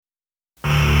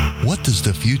what does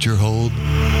the future hold?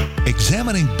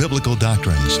 Examining biblical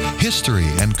doctrines, history,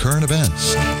 and current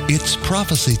events. It's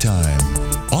prophecy time.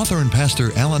 Author and pastor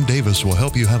Alan Davis will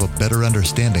help you have a better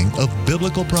understanding of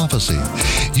biblical prophecy.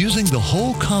 Using the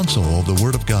whole counsel of the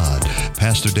Word of God,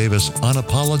 Pastor Davis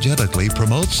unapologetically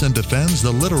promotes and defends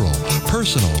the literal,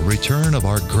 personal return of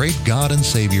our great God and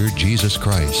Savior, Jesus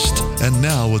Christ. And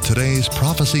now with today's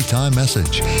Prophecy Time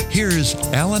message, here's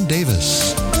Alan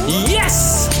Davis.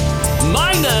 Yes!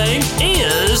 My name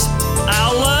is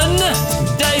Alan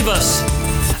Davis,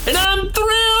 and I'm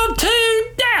thrilled to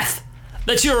death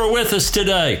that you are with us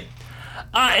today.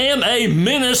 I am a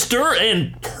minister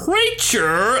and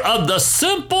preacher of the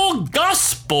simple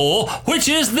gospel, which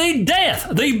is the death,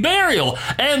 the burial,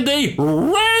 and the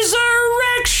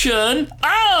resurrection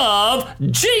of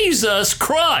Jesus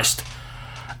Christ.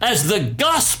 As the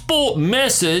gospel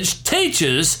message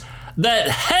teaches that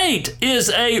hate is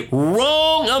a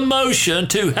wrong emotion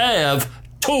to have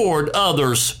toward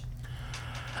others.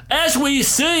 As we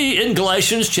see in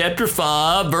Galatians chapter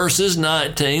 5, verses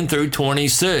 19 through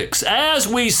 26, as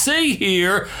we see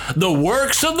here the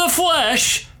works of the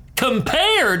flesh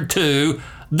compared to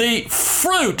the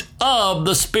fruit of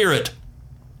the Spirit.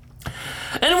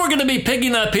 And we're going to be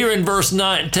picking up here in verse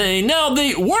 19. Now,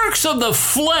 the works of the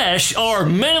flesh are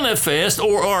manifest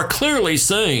or are clearly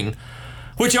seen,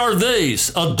 which are these: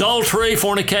 adultery,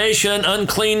 fornication,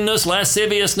 uncleanness,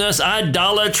 lasciviousness,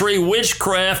 idolatry,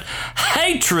 witchcraft,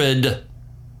 hatred,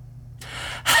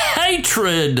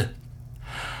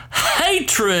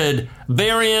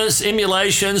 variance,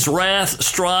 emulations, wrath,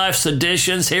 strife,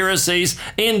 seditions, heresies,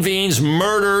 envyings,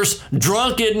 murders,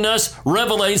 drunkenness,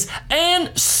 revelings,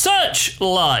 and such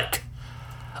like.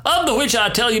 Of the which I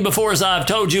tell you before, as I have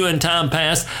told you in time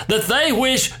past, that they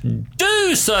which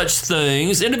do such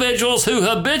things, individuals who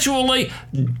habitually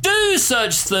do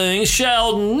such things,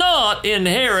 shall not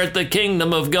inherit the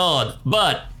kingdom of God.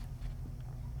 But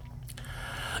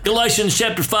Galatians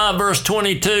chapter 5, verse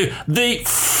 22, the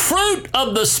fruit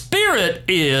of the Spirit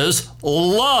is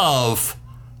love,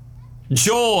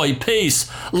 joy, peace,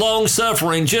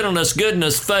 long-suffering, gentleness,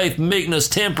 goodness, faith, meekness,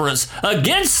 temperance.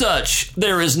 Against such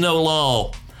there is no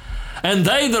law. And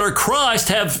they that are Christ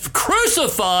have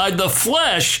crucified the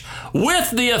flesh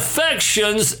with the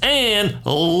affections and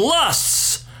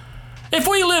lusts. If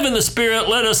we live in the Spirit,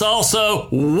 let us also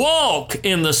walk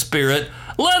in the Spirit.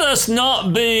 Let us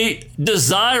not be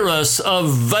desirous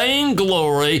of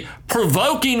vainglory,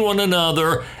 provoking one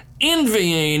another,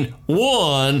 envying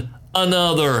one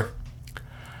another.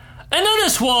 And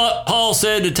notice what Paul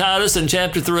said to Titus in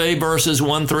chapter 3, verses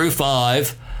 1 through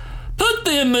 5. Put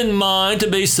them in mind to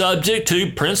be subject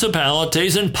to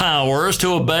principalities and powers,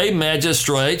 to obey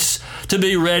magistrates, to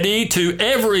be ready to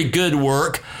every good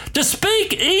work, to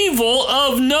speak evil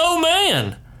of no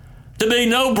man, to be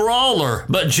no brawler,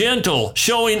 but gentle,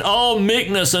 showing all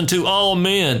meekness unto all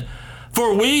men.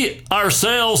 For we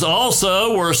ourselves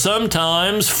also were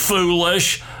sometimes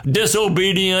foolish,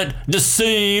 disobedient,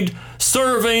 deceived,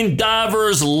 serving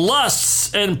divers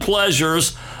lusts and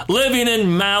pleasures, living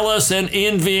in malice and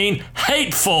envying,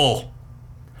 hateful,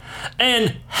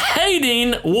 and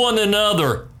hating one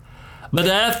another. But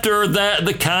after that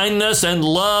the kindness and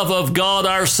love of God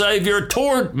our Savior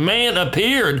toward man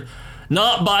appeared,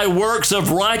 not by works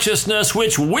of righteousness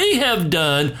which we have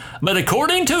done, but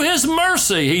according to his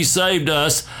mercy he saved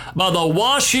us by the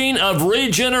washing of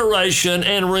regeneration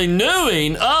and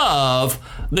renewing of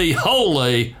the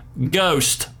Holy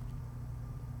Ghost.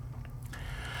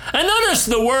 And notice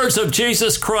the words of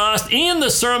Jesus Christ in the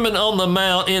Sermon on the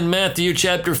Mount in Matthew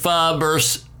chapter 5,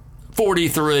 verse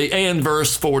 43 and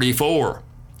verse 44.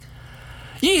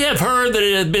 Ye have heard that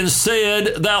it hath been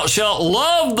said, Thou shalt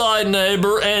love thy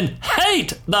neighbor and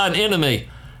hate thine enemy.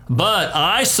 But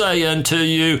I say unto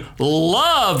you,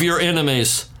 love your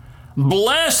enemies.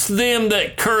 Bless them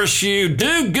that curse you.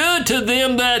 Do good to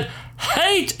them that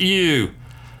hate you.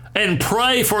 And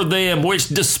pray for them which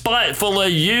despitefully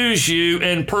use you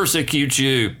and persecute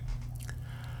you.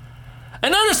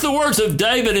 And notice the words of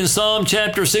David in Psalm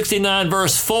chapter 69,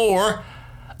 verse 4.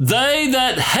 They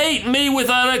that hate me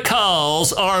without a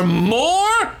cause are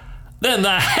more than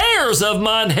the hairs of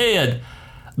mine head.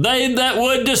 They that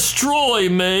would destroy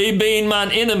me, being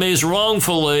mine enemies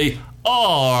wrongfully,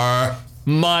 are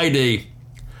mighty.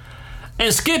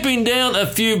 And skipping down a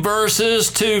few verses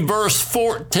to verse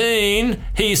 14,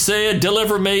 he said,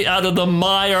 Deliver me out of the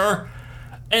mire,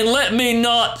 and let me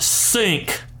not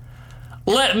sink.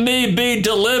 Let me be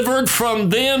delivered from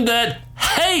them that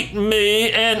hate me,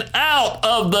 and out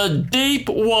of the deep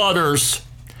waters.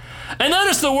 And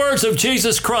notice the words of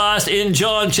Jesus Christ in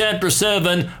John chapter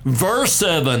 7, verse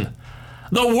 7.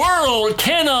 The world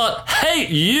cannot hate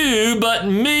you, but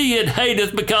me it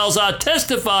hateth, because I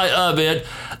testify of it,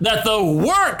 that the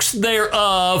works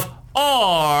thereof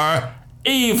are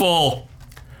evil.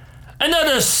 And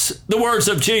notice the words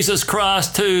of Jesus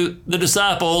Christ to the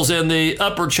disciples in the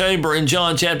upper chamber in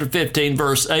John chapter 15,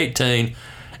 verse 18.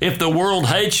 If the world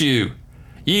hates you,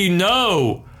 ye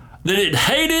know that it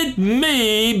hated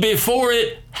me before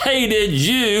it hated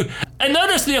you. And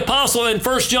notice the apostle in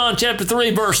 1 John chapter 3,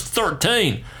 verse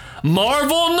 13.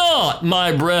 Marvel not,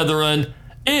 my brethren,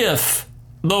 if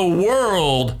the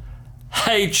world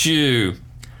hates you.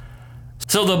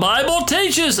 So the Bible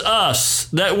teaches us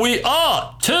that we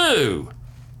ought to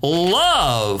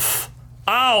love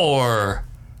our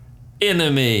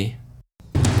enemy.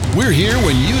 We're here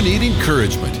when you need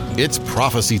encouragement. It's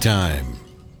prophecy time.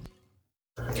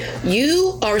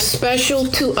 You are special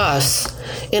to us.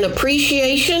 In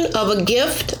appreciation of a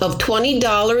gift of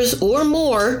 $20 or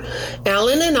more,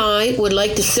 Alan and I would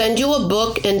like to send you a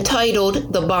book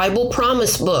entitled The Bible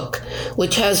Promise Book,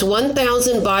 which has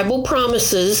 1,000 Bible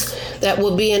promises that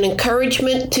will be an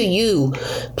encouragement to you.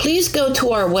 Please go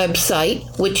to our website,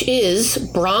 which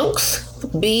is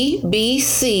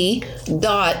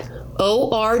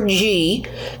bronxbbc.org,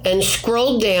 and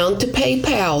scroll down to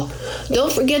PayPal.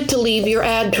 Don't forget to leave your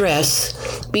address.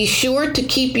 Be sure to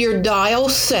keep your dial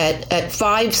set at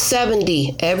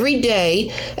 570 every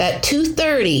day at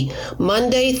 2:30,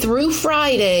 Monday through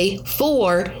Friday,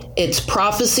 for It's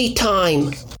Prophecy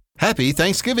Time. Happy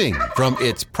Thanksgiving from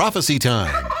It's Prophecy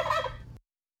Time.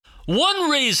 One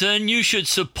reason you should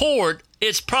support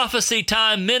It's Prophecy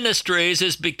Time Ministries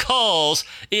is because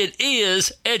it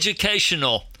is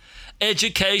educational.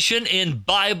 Education in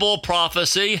Bible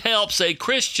prophecy helps a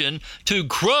Christian to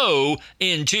grow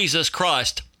in Jesus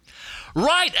Christ.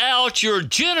 Write out your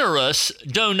generous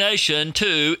donation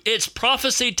to It's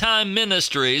Prophecy Time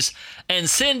Ministries and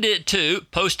send it to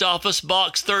Post Office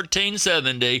Box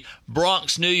 1370,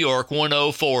 Bronx, New York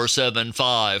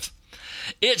 10475.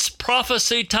 It's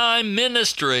Prophecy Time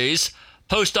Ministries,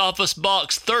 Post Office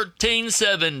Box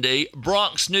 1370,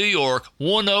 Bronx, New York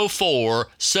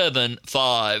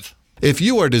 10475. If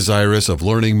you are desirous of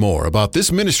learning more about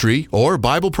this ministry or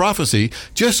Bible prophecy,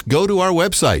 just go to our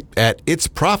website at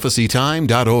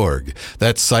itsprophecytime.org.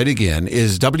 That site again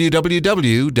is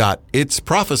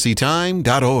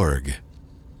www.itsprophecytime.org.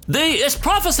 The It's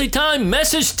Prophecy Time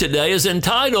message today is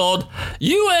entitled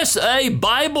USA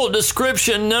Bible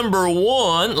Description Number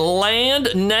 1,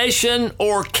 Land, Nation,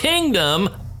 or Kingdom,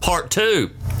 Part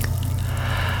 2.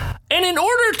 And in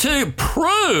order to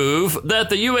prove that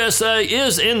the USA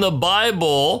is in the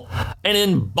Bible and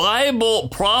in Bible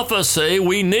prophecy,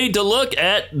 we need to look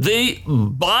at the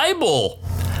Bible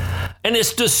and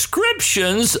its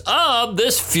descriptions of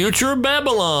this future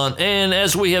Babylon. And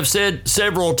as we have said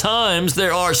several times,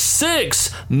 there are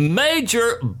 6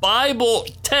 major Bible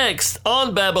texts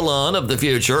on Babylon of the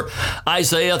future: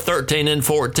 Isaiah 13 and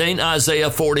 14,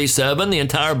 Isaiah 47, the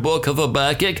entire book of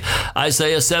Habakkuk,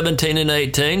 Isaiah 17 and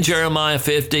 18, Jeremiah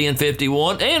 50 and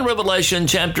 51, and Revelation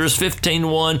chapters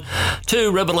 15:1 to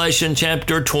Revelation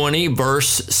chapter 20,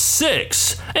 verse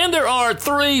 6. And there are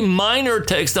 3 minor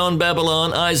texts on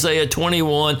Babylon: Isaiah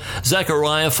 21,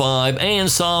 Zechariah 5,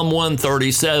 and Psalm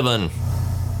 137.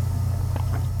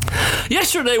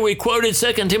 Yesterday we quoted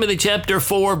 2 Timothy chapter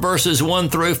 4, verses 1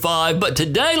 through 5, but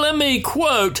today let me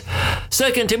quote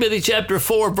 2 Timothy chapter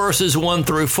 4, verses 1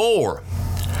 through 4.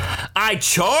 I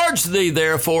charge thee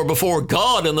therefore before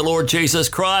God and the Lord Jesus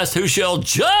Christ, who shall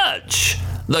judge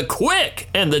the quick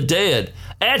and the dead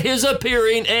at his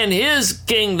appearing and his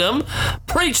kingdom.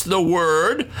 Preach the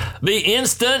word, be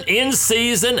instant, in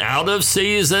season, out of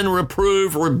season,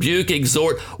 reprove, rebuke,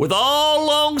 exhort, with all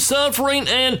longsuffering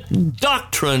and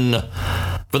doctrine.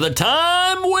 For the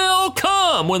time will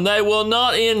come when they will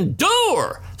not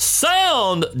endure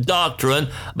sound doctrine,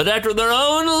 but after their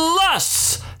own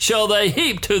lusts shall they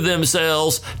heap to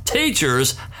themselves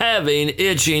teachers having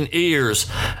itching ears.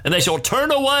 And they shall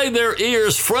turn away their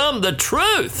ears from the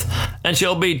truth, and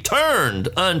shall be turned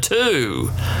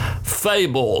unto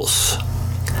fables.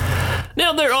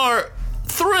 Now there are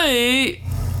 3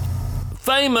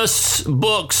 famous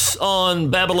books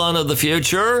on Babylon of the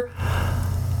future.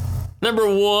 Number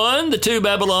 1, The Two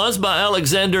Babylons by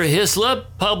Alexander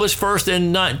Hislop, published first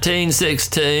in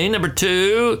 1916. Number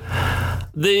 2,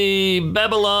 The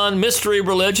Babylon Mystery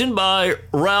Religion by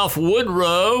Ralph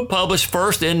Woodrow, published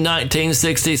first in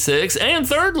 1966. And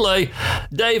thirdly,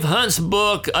 Dave Hunt's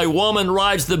book, A Woman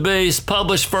Rides the Beast,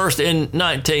 published first in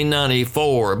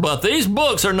 1994. But these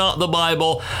books are not the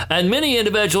Bible, and many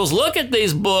individuals look at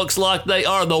these books like they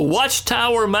are the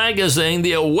Watchtower magazine,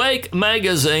 the Awake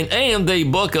magazine, and the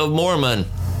Book of Mormon.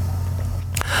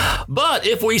 But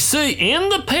if we see in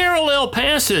the parallel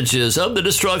passages of the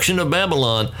destruction of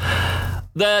Babylon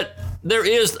that there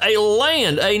is a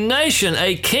land, a nation,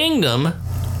 a kingdom,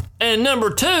 and number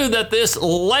two, that this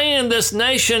land, this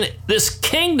nation, this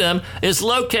kingdom is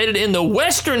located in the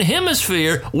Western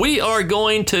Hemisphere, we are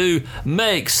going to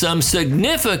make some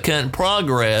significant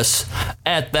progress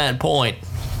at that point.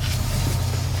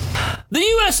 The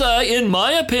USA, in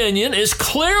my opinion, is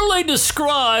clearly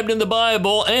described in the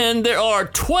Bible, and there are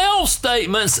 12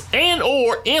 statements and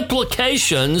or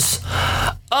implications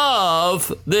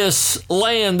of this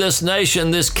land, this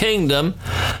nation, this kingdom.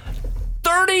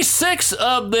 36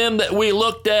 of them that we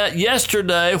looked at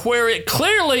yesterday, where it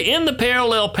clearly in the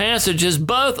parallel passages,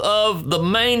 both of the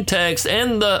main text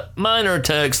and the minor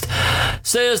text,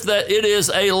 says that it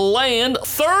is a land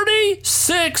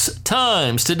 36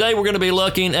 times. Today we're going to be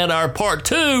looking at our part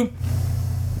 2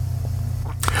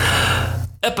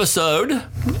 episode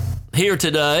here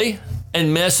today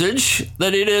and message,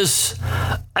 that it is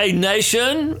a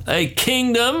nation, a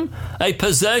kingdom, a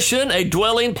possession, a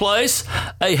dwelling place,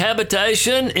 a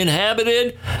habitation,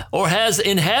 inhabited or has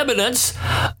inhabitants,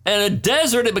 and a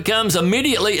desert. It becomes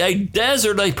immediately a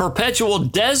desert, a perpetual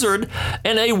desert,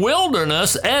 and a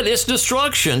wilderness at its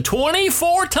destruction.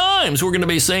 24 times we're going to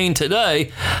be seeing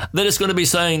today that it's going to be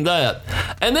saying that.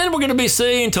 And then we're going to be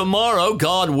seeing tomorrow,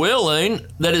 God willing,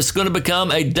 that it's going to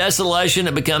become a desolation.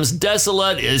 It becomes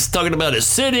desolate. It's talking about its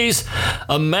cities,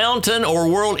 a mountain or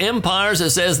world empires.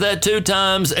 It says that 2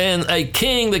 times. And a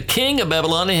king, the king of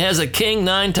Babylon, he has a king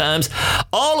 9 times.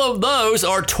 All of those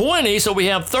are 20. So we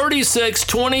have 36,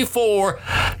 24,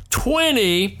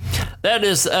 20. That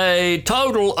is a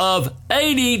total of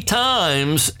 80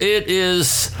 times. It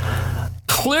is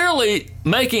clearly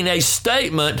making a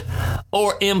statement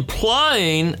or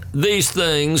implying these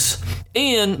things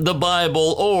in the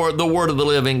Bible or the Word of the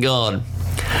living God.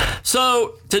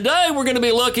 So today we're going to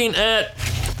be looking at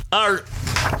our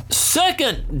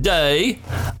second day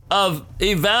of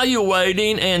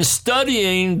evaluating and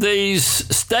studying these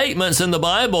statements in the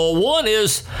Bible. One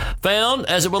is found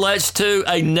as it relates to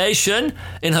a nation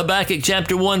in Habakkuk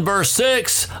chapter 1 verse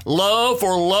 6. Lo,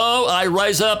 for lo, I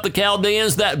raise up the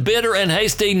Chaldeans, that bitter and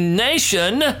hasty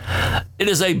nation. It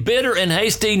is a bitter and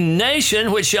hasty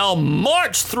nation which shall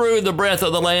march through the breadth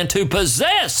of the land to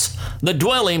possess the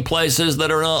dwelling places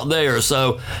that are not there.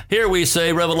 So here we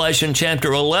see Revelation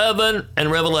chapter 11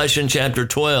 and Revelation chapter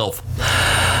 12.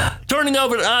 Turning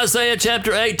over to Isaiah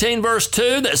chapter 18, verse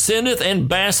 2, that sendeth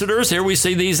ambassadors. Here we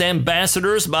see these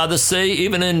ambassadors by the sea,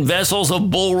 even in vessels of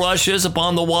bulrushes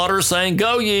upon the water, saying,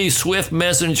 Go ye, swift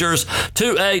messengers,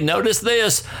 to notice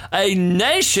this, a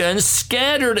nation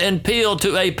scattered and peeled,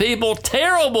 to a people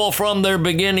terrible from their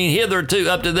beginning hitherto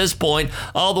up to this point,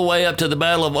 all the way up to the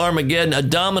battle of Armageddon, a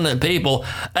dominant people,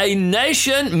 a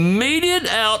nation meted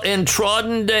out and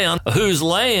trodden down, whose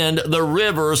land the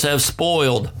rivers have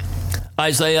spoiled.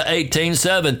 Isaiah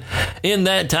 18:7. In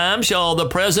that time shall the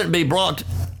present be brought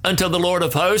unto the Lord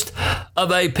of hosts,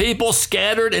 of a people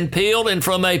scattered and peeled, and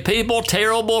from a people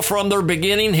terrible from their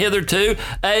beginning hitherto,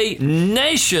 a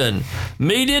nation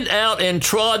meted out and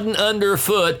trodden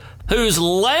underfoot, whose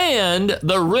land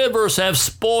the rivers have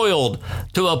spoiled,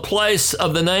 to a place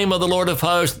of the name of the Lord of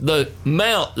hosts, the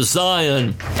Mount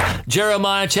Zion.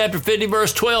 Jeremiah chapter 50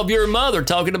 verse 12, your mother,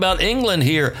 talking about England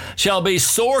here, shall be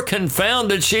sore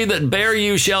confounded. She that bare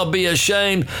you shall be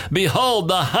ashamed. Behold,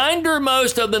 the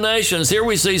hindermost of the nations. Here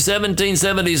we see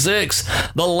 1776.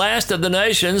 The last of the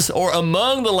nations, or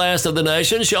among the last of the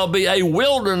nations, shall be a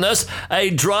wilderness,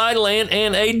 a dry land,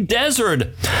 and a desert.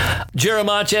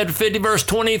 Jeremiah chapter 50 verse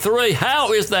 23.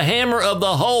 How is the hammer of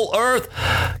the whole earth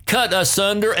cut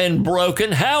asunder and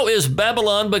broken? How is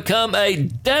Babylon become a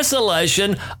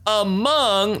desolation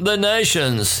among the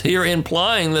nations? Here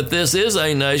implying that this is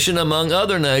a nation among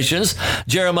other nations.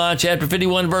 Jeremiah chapter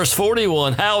 51 verse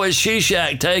 41. How is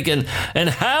Shishak taken? And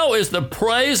how is the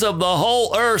praise of the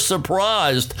whole earth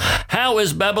surprised? How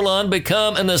is Babylon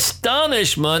become an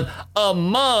astonishment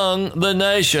among the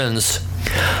nations?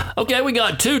 Okay, we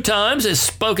got 2 times it's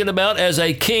spoken about as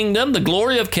a kingdom, the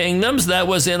glory of kingdoms. That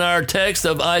was in our text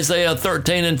of Isaiah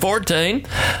 13 and 14.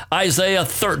 Isaiah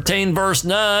 13 verse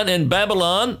 9, in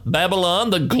Babylon,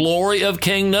 the glory of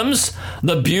kingdoms,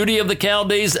 the beauty of the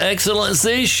Chaldees'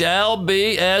 excellency shall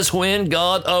be as when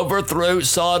God overthrew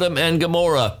Sodom and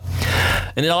Gomorrah.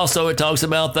 And it talks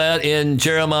about that in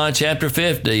Jeremiah chapter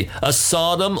 50, a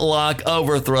Sodom-like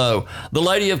overthrow. The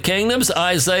Lady of Kingdoms,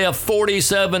 Isaiah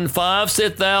 47:5,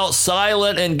 sit thou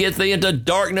silent and get thee into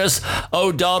darkness,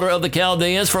 O daughter of the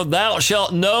Chaldeans, for thou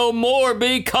shalt no more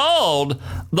be called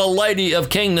the Lady of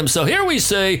Kingdoms. So here we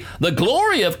see the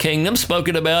glory of kingdoms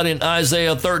spoken about in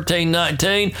Isaiah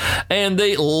 13:19, and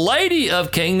the Lady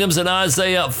of Kingdoms in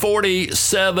Isaiah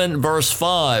 47 verse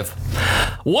 5.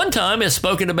 One time it's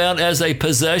spoken about as a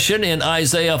possession in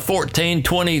Isaiah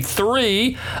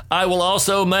 14:23. I will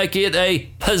also make it a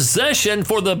possession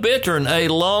for the bittern, a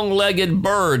long-legged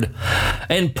bird,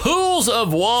 and pools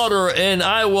of water, and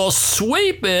I will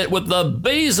sweep it with the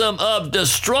besom of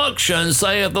destruction,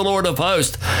 saith the Lord of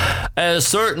hosts. As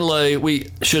certainly we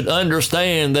should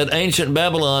understand that ancient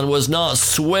Babylon was not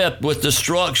swept with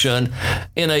destruction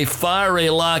in a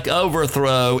fiery-like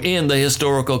overthrow in the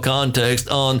historical context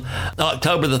on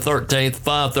October the 13th,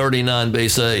 539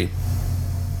 BC.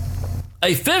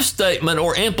 A fifth statement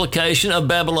or implication of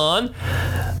Babylon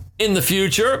in the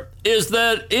future is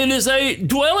that it is a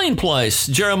dwelling place.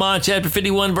 Jeremiah chapter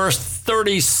 51 verse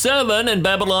 37, and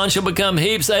Babylon shall become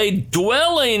heaps, a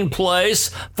dwelling place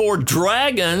for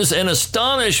dragons, and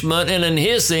astonishment and an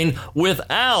hissing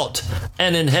without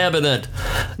an inhabitant.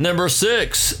 Number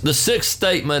 6, the sixth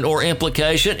statement or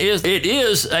implication is it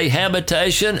is a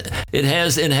habitation. It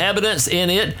has inhabitants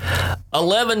in it.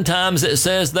 11 times it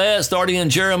says that, starting in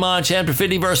Jeremiah chapter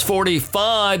 50 verse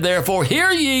 45. Therefore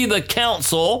hear ye the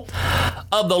counsel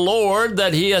of the Lord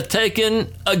that he hath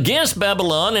taken against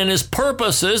Babylon, and his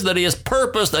purposes that he has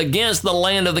purposed against the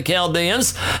land of the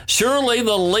Chaldeans. Surely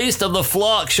the least of the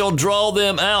flock shall draw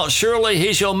them out. Surely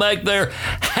he shall make their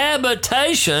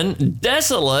habitation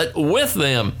desolate with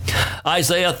them.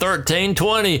 Isaiah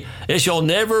 13:20, it shall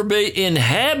never be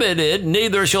inhabited,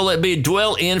 neither shall it be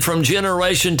dwelt in from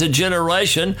generation to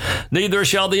generation. Neither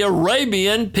shall the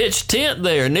Arabian pitch tent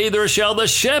there, neither shall the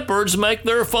shepherds make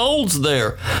their folds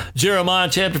there. Jeremiah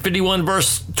chapter 51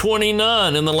 verse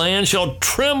 29, and the land shall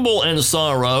tremble in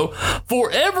sorrow,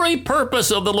 for every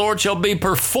purpose of the Lord shall be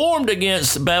performed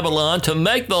against Babylon, to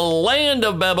make the land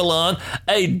of Babylon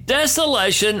a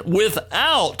desolation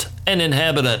without an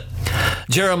inhabitant.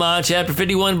 Jeremiah chapter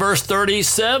 51 verse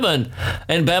 37,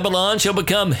 and Babylon shall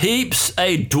become heaps,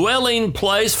 a dwelling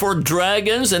place for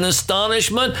dragons, and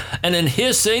astonishment and an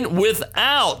hissing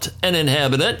without an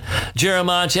inhabitant.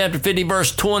 Jeremiah chapter 50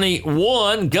 verse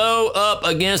 21, go up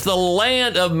against the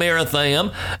land of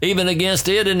Merathaim, even against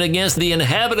it and against the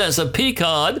inhabitants of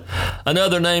Pekod,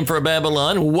 another name for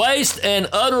Babylon, waste and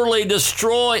utterly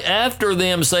destroy after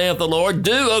them, saith the Lord,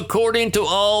 do according to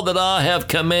all that I have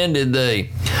commanded thee.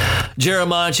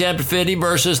 Jeremiah chapter 50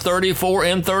 verses 34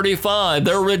 and 35.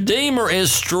 Their Redeemer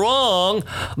is strong.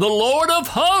 The Lord of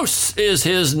hosts is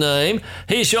his name.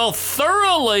 He shall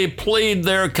thoroughly plead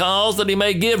their cause, that he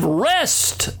may give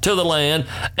rest to the land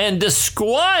and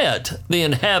disquiet the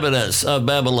inhabitants of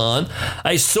Babylon.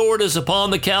 A sword is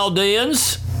upon the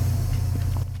Chaldeans,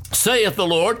 saith the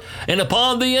Lord, and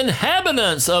upon the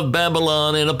inhabitants of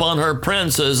Babylon, and upon her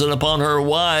princes, and upon her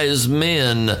wise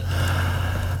men.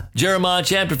 Jeremiah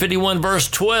chapter 51 verse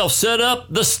 12, set up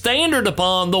the standard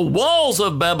upon the walls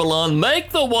of Babylon, make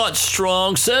the watch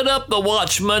strong, set up the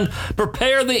watchmen,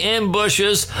 prepare the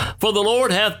ambushes, for the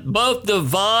Lord hath both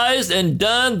devised and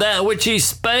done that which he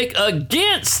spake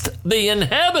against the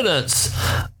inhabitants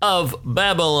of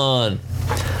Babylon.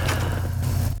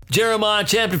 Jeremiah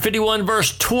chapter 51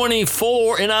 verse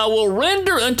 24, and I will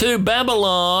render unto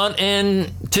Babylon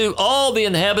and to all the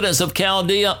inhabitants of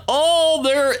Chaldea all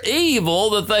their evil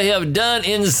that they have done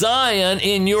in Zion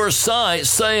in your sight,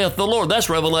 saith the Lord. That's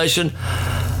Revelation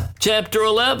chapter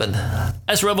 11.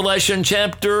 That's Revelation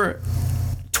chapter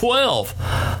 12.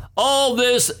 All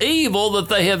this evil that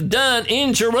they have done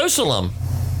in Jerusalem,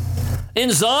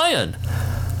 in Zion.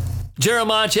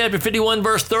 Jeremiah chapter 51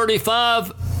 verse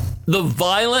 35, the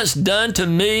violence done to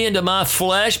me and to my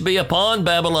flesh be upon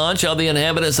Babylon, shall the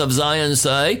inhabitants of Zion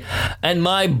say, and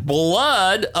my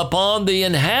blood upon the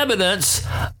inhabitants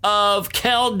of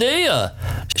Chaldea,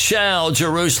 shall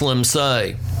Jerusalem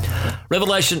say.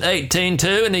 Revelation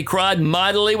 18:2, and he cried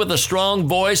mightily with a strong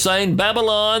voice, saying,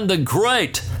 Babylon the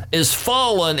great is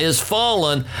fallen,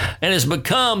 and is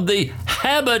become the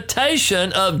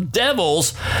habitation of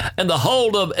devils, and the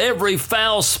hold of every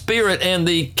foul spirit, and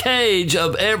the cage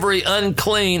of every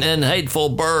unclean and hateful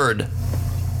bird.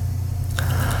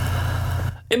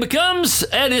 It becomes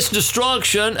at its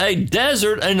destruction a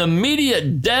desert, an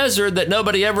immediate desert that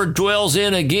nobody ever dwells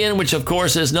in again, which of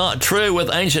course is not true with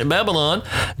ancient Babylon.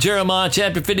 Jeremiah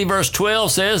chapter 50 verse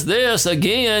 12 says this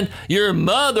again, your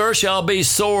mother shall be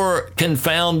sore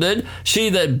confounded. She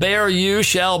that bare you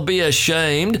shall be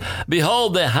ashamed.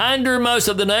 Behold, the hindermost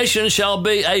of the nations shall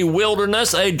be a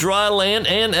wilderness, a dry land,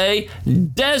 and a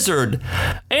desert.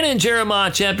 And in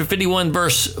Jeremiah chapter 51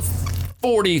 verse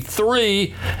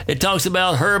 43, it talks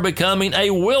about her becoming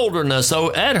a wilderness.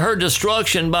 So at her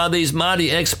destruction by these mighty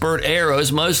expert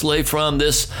arrows, mostly from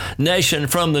this nation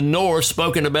from the north,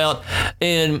 spoken about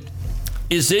in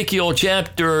Ezekiel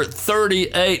chapter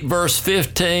 38 verse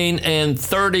 15 and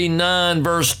 39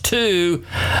 verse 2,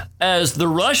 as the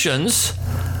Russians,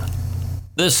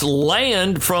 this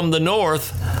land from the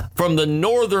north, from the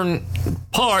northern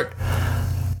part,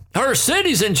 her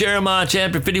cities in Jeremiah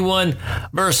chapter 51,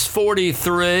 verse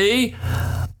 43,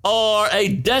 are a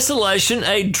desolation,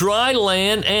 a dry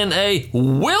land, and a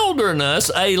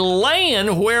wilderness, a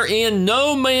land wherein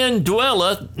no man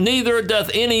dwelleth, neither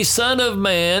doth any son of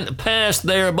man pass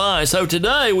thereby. So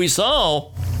today we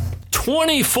saw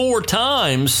 24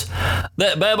 times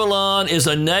that Babylon is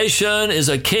a nation, is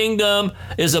a kingdom,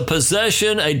 is a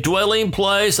possession, a dwelling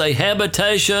place, a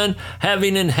habitation,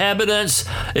 having inhabitants.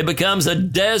 It becomes a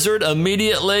desert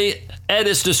immediately at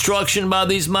its destruction by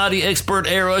these mighty expert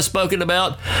arrows spoken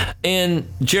about in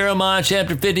Jeremiah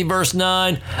chapter 50 verse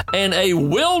 9, and a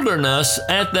wilderness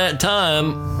at that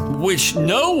time which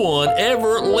no one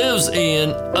ever lives in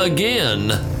again.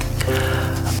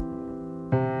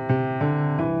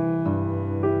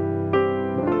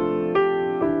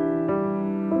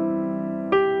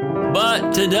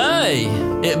 But today,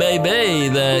 it may be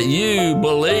that you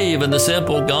believe in the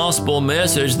simple gospel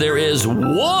message. There is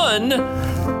one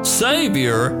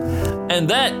Savior, and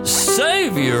that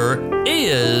Savior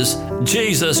is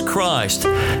Jesus Christ.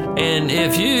 And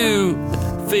if you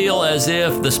feel as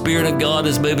if the Spirit of God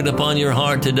is moving upon your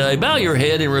heart today, bow your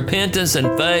head in repentance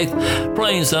and faith,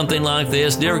 praying something like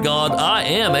this. Dear God, I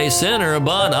am a sinner,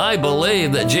 but I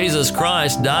believe that Jesus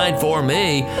Christ died for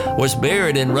me, was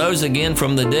buried, and rose again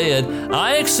from the dead.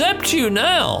 I accept you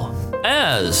now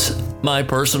as my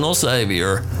personal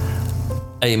Savior.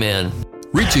 Amen.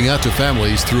 Reaching out to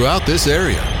families throughout this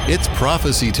area, it's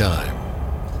prophecy time.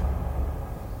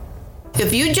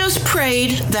 If you just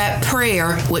prayed that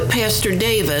prayer with Pastor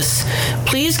Davis,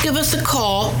 please give us a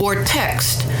call or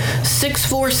text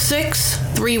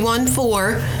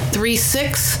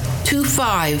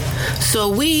 646-314-3625 so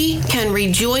we can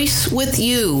rejoice with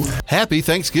you. Happy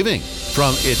Thanksgiving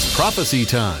from It's Prophecy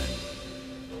Time.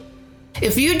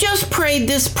 If you just prayed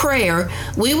this prayer,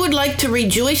 we would like to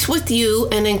rejoice with you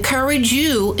and encourage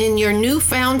you in your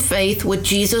newfound faith with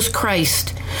Jesus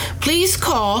Christ. Please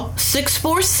call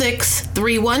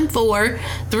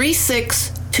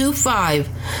 646-314-3625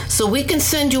 so we can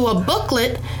send you a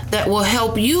booklet that will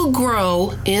help you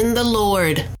grow in the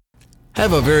Lord.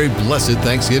 Have a very blessed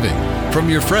Thanksgiving from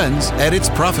your friends at It's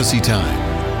Prophecy Time.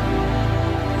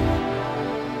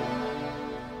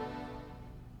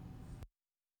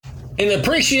 In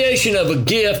appreciation of a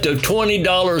gift of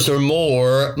 $20 or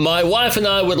more, my wife and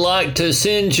I would like to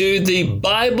send you the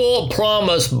Bible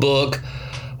Promise Book,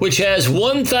 which has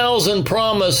 1,000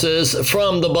 promises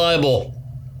from the Bible.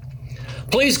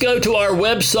 Please go to our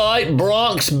website,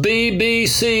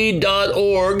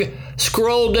 bronxbbc.org,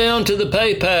 scroll down to the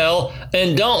PayPal,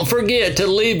 and don't forget to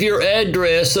leave your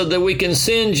address so that we can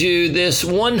send you this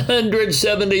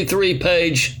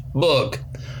 173-page book.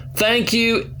 Thank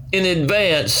you in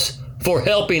advance for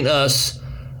helping us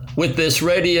with this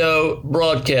radio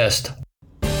broadcast.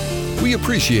 We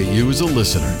appreciate you as a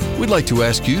listener. We'd like to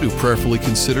ask you to prayerfully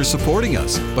consider supporting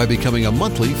us by becoming a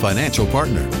monthly financial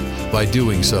partner. By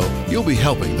doing so, you'll be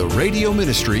helping the radio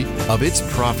ministry of It's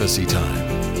Prophecy Time.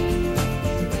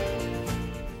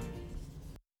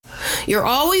 You're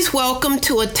always welcome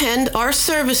to attend our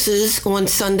services on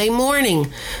Sunday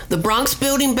morning. The Bronx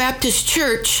Building Baptist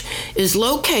Church is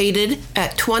located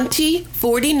at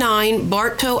 2049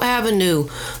 Bartow Avenue,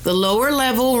 the lower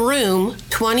level room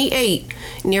 28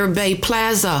 near Bay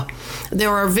Plaza.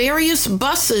 There are various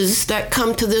buses that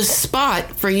come to this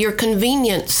spot for your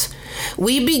convenience.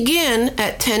 We begin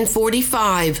at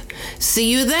 10:45.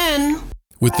 See you then.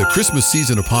 With the Christmas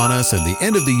season upon us and the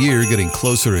end of the year getting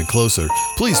closer and closer,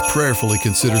 please prayerfully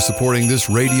consider supporting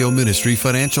this radio ministry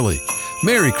financially.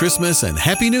 Merry Christmas and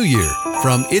Happy New Year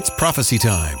from It's Prophecy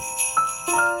Time.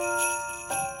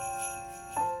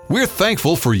 We're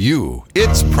thankful for you.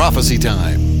 It's prophecy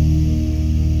time.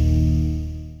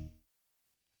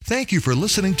 Thank you for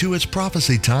listening to It's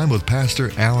Prophecy Time with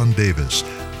Pastor Alan Davis.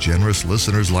 Generous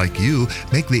listeners like you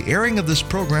make the airing of this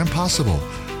program possible.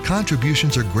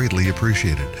 Contributions are greatly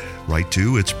appreciated. Write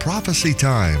to It's Prophecy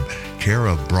Time, care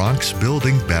of Bronx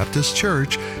Building Baptist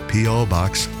Church, P.O.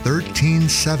 Box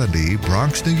 1370,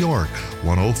 Bronx, New York,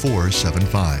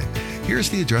 10475. Here's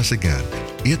the address again.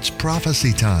 It's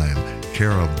Prophecy Time,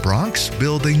 care of Bronx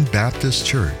Building Baptist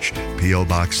Church, P.O.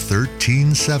 Box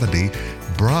 1370,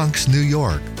 Bronx, New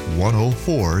York,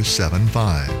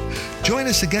 10475. Join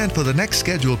us again for the next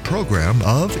scheduled program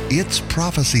of It's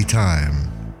Prophecy Time.